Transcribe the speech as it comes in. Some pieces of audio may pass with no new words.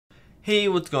Hey,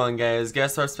 what's going on, guys?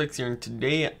 Gaspar here, and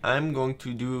today I'm going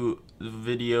to do a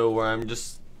video where I'm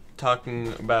just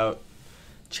talking about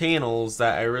channels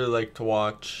that I really like to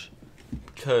watch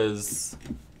because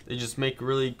they just make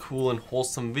really cool and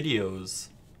wholesome videos.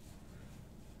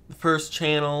 The first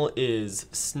channel is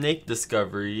Snake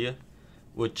Discovery,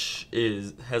 which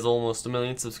has almost 1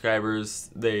 million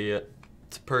subscribers.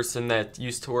 It's a person that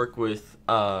used to work with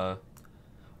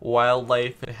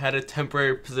wildlife. It had a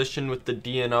temporary position with the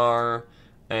DNR,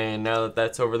 and now that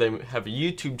that's over, they have a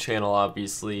YouTube channel,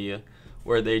 obviously,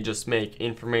 where they just make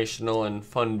informational and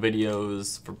fun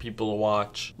videos for people to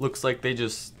watch. Looks like they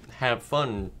just have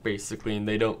fun, basically, and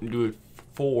they don't do it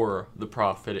for the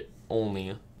profit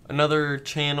only. Another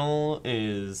channel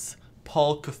is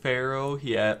Paul Cafaro.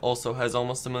 He also has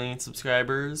almost 1 million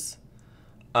subscribers.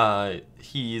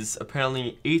 He's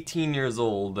apparently 18 years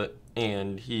old,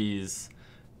 and he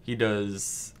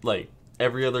does like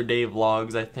every other day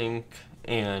vlogs, I think,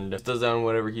 and does that on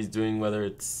whatever he's doing, whether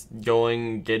it's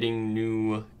getting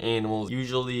new animals,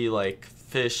 usually like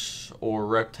fish or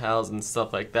reptiles and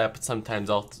stuff like that, but sometimes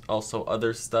also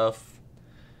other stuff.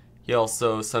 He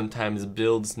also sometimes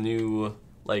builds new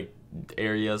like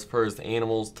areas for his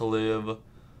animals to live,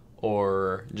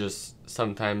 or just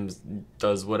sometimes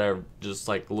does whatever, just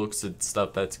like looks at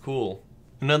stuff that's cool.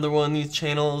 Another one of these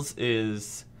channels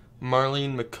is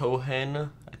Marlene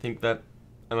McCohen. I think that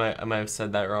I might have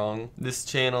said that wrong.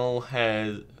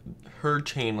 Her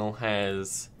channel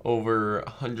has over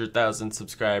 100,000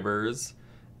 subscribers,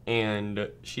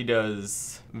 and she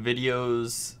does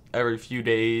videos every few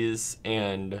days,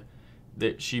 and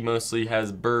that she mostly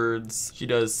has birds. She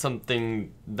does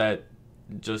something that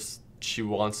just she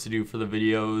wants to do for the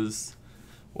videos,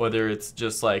 whether it's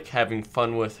just like having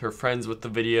fun with her friends with the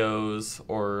videos,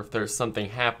 or if there's something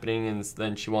happening and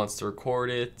then she wants to record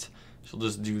it, she'll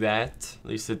just do that, at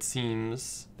least it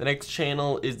seems. The next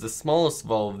channel is the smallest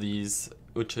of all of these,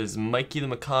 which is Mikey the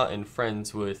Macaw and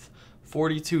Friends, with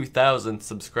 42,000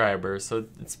 subscribers, so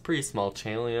it's a pretty small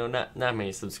channel, you know, not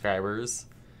many subscribers.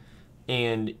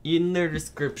 And in their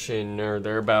description, or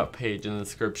their about page in the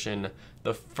description,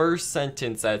 the first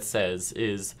sentence that says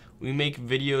is, "We make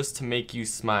videos to make you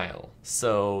smile."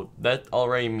 So that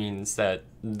already means that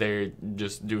they're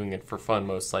just doing it for fun,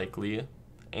 most likely.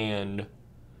 And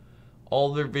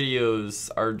all their videos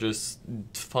are just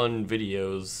fun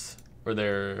videos, where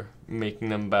they're making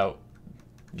them about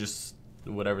just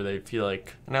whatever they feel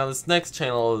like. Now this next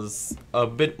channel is a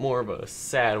bit more of a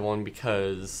sad one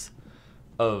because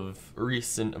of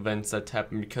recent events that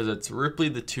happened, because it's Ripley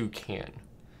the Toucan.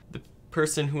 The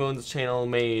person who owns the channel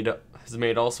has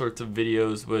made all sorts of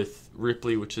videos with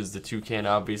Ripley, which is the toucan,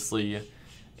 obviously,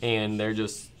 and they're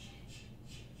just,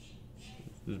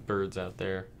 there's birds out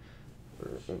there,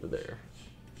 or over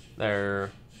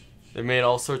there. They made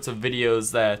all sorts of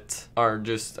videos that are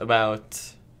just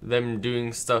about them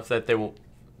doing stuff that they will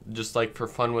just like for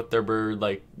fun with their bird,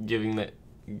 like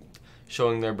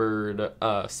showing their bird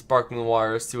sparkling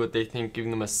water, see what they think,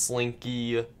 giving them a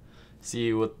slinky,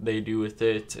 see what they do with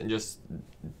it, and just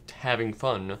having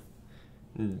fun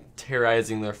and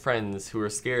terrorizing their friends who are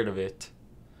scared of it.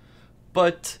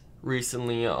 But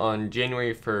recently, on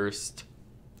January 1st,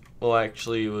 well,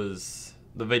 actually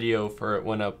the video for it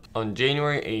went up on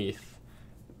January 8th.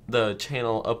 The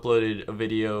channel uploaded a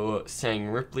video saying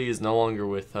Ripley is no longer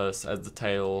with us as the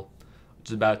title, which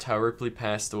is about how Ripley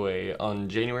passed away on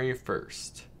January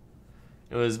 1st.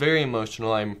 It was very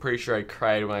emotional. I'm pretty sure I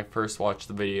cried when I first watched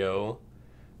the video,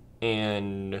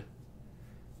 and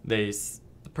the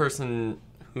person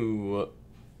who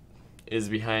is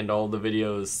behind all the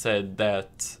videos said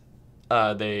that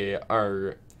they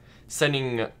are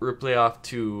sending Ripley off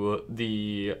to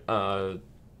the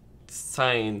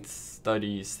science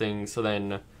studies thing, so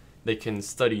then they can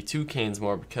study toucans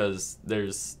more, because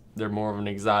they're more of an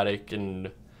exotic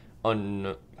and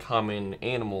uncommon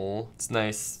animal. It's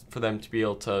nice for them to be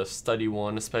able to study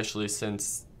one, especially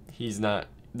since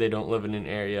they don't live in an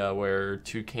area where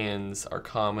toucans are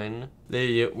common.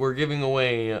 They were giving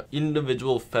away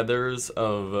individual feathers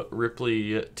of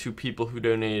Ripley to people who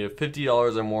donated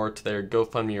 $50 or more to their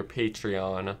GoFundMe or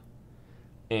Patreon.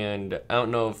 And I don't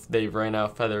know if they've ran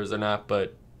out of feathers or not,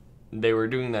 but they were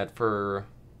doing that for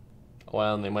a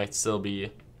while, and they might still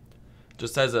be,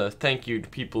 just as a thank you to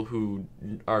people who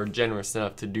are generous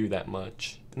enough to do that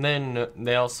much. And then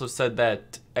they also said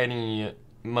that any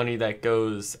money that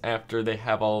goes after they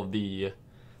have all of the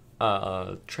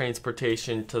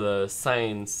transportation to the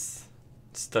science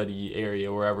study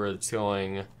area, wherever it's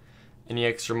going, any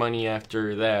extra money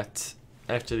after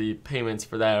the payments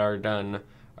for that are done,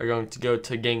 are going to go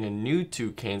to getting a new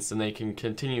toucans, and they can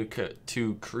continue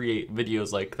to create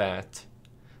videos like that,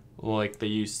 like they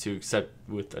used to, except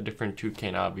with a different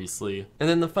toucan, obviously. And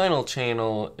then the final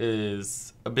channel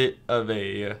is a bit of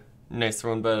a nicer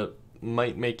one, but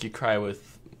might make you cry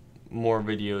with more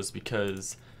videos,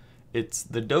 because it's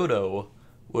the Dodo,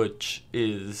 which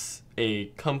is a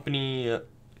company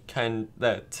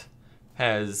that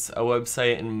has a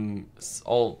website and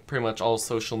pretty much all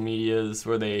social medias,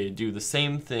 where they do the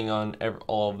same thing on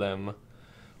all of them,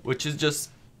 which is just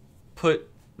put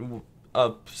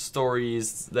up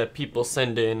stories that people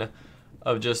send in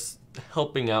of just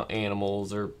helping out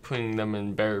animals or putting them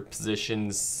in better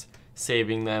positions,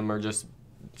 saving them, or just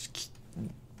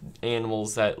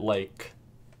animals that like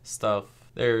stuff.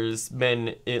 There's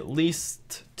been at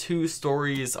least 2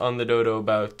 stories on the Dodo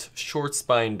about short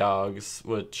spine dogs,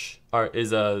 which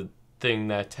is a thing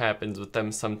that happens with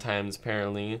them sometimes,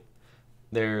 apparently.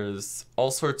 There's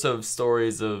all sorts of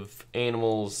stories of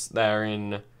animals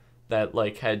that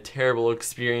like had terrible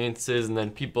experiences, and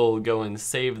then people go and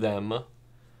save them,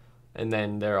 and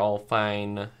then they're all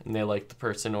fine and they like the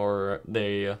person, or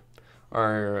they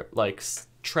are like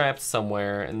trapped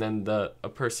somewhere, and then a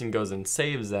person goes and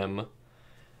saves them,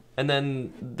 and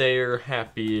then they're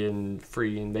happy and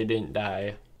free and they didn't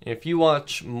die. And if you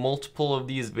watch multiple of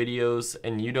these videos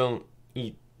and you don't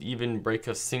even break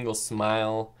a single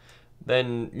smile,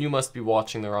 then you must be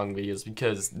watching the wrong videos,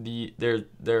 because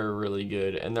they're really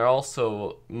good, and they're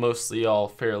also mostly all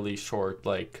fairly short.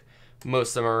 Like,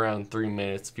 most of them are around 3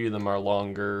 minutes, a few of them are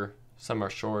longer, some are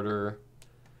shorter,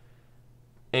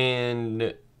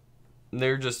 and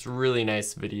they're just really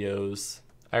nice videos.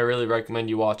 I really recommend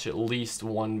you watch at least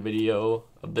one video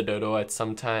of the Dodo at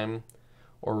some time,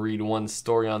 or read one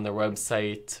story on their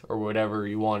website, or whatever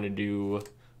you want to do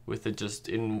with it. Just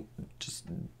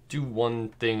do one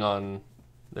thing on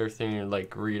their thing, or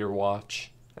like read or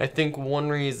watch. I think one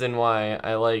reason why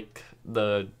I like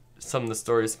some of the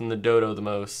stories from the Dodo the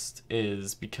most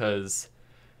is because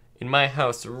in my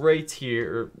house right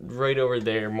here, right over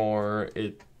there more,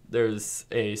 there's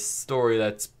a story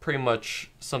that's pretty much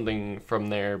something from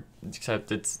there, except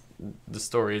the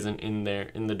story isn't in there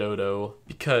in the Dodo,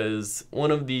 because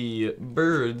one of the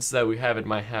birds that we have in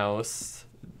my house,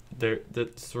 the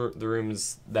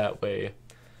room's that way,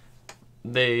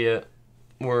 they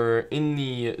were in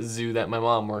the zoo that my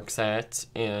mom works at,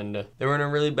 and they were in a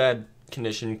really bad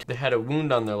condition. They had a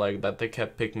wound on their leg that they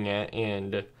kept picking at,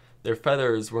 and their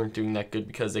feathers weren't doing that good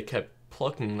because they kept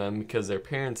plucking them, because their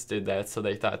parents did that, so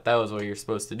they thought that was what you're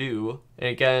supposed to do. And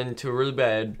it got into a really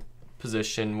bad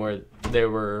position where they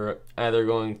were either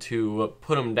going to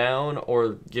put him down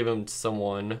or give him to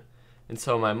someone. And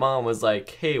so my mom was like,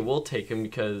 hey, we'll take him,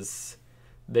 because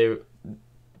they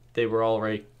were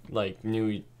already, like,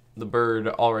 knew the bird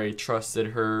already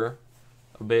trusted her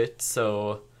a bit.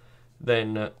 So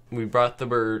then we brought the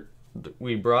bird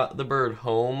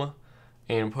home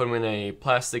and put him in a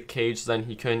plastic cage, so then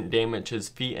he couldn't damage his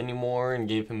feet anymore, and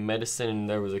gave him medicine,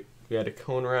 and we had a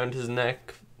cone around his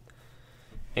neck,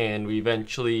 and we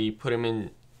eventually put him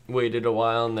in, waited a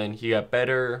while, and then he got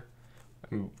better.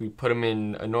 We put him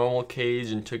in a normal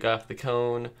cage and took off the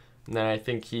cone, and then I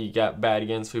think he got bad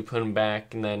again, so we put him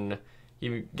back, and then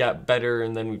he got better,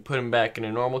 and then we put him back in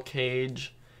a normal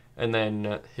cage, and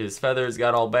then his feathers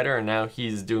got all better, and now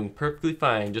he's doing perfectly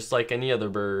fine, just like any other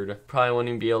bird. Probably wouldn't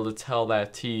even be able to tell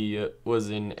that he was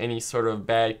in any sort of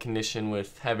bad condition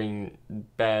with having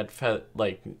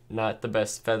not the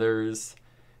best feathers,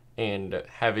 and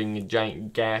having a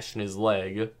giant gash in his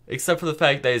leg, except for the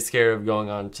fact that he's scared of going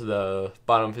on to the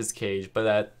bottom of his cage,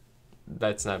 but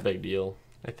that's not a big deal.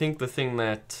 I think the thing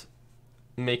that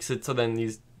makes it so then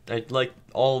I like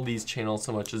all these channels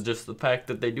so much is just the fact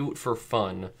that they do it for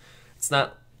fun. It's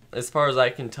not, as far as I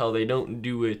can tell, they don't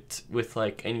do it with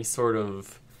like any sort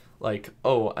of like,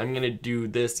 oh, I'm gonna do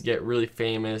this to get really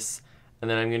famous, and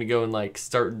then I'm gonna go and like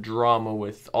start drama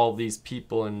with all these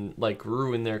people and like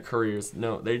ruin their careers.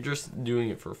 No, they're just doing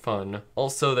it for fun.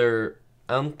 Also,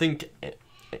 I don't think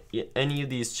any of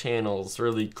these channels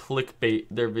really clickbait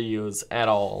their videos at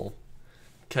all,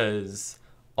 because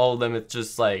all of them, it's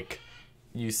just like,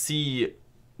 you see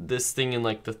this thing in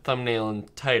like the thumbnail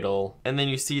and title, and then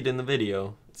you see it in the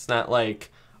video. It's not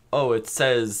like, oh, it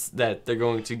says that they're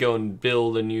going to go and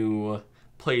build a new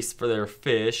place for their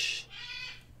fish,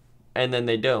 and then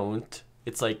they don't.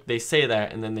 It's like they say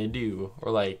that and then they do,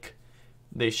 or like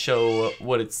they show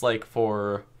what it's like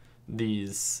for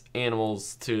these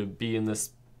animals to be in this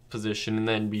position and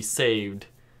then be saved,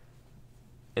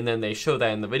 and then they show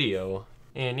that in the video.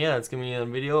 And yeah, that's gonna be in the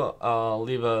video. I'll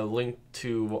leave a link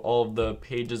to all of the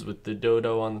pages with the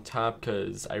dodo on the top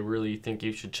because I really think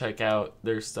you should check out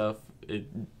their stuff. It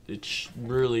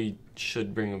really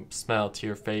should bring a smile to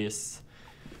your face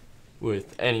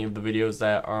with any of the videos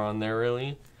that are on there,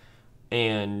 really.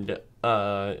 And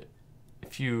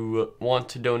if you want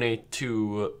to donate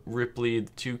to Ripley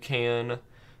the Toucan,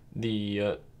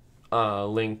 the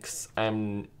links,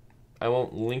 I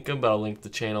won't link them, but I'll link the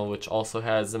channel, which also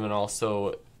has them, and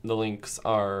also the links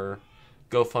are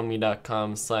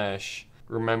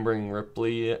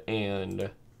gofundme.com/rememberingripley and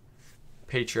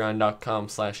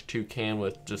patreon.com/toucan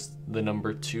with just the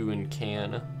number 2 in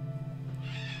can.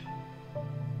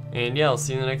 And yeah, I'll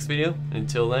see you in the next video.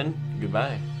 Until then,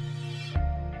 goodbye.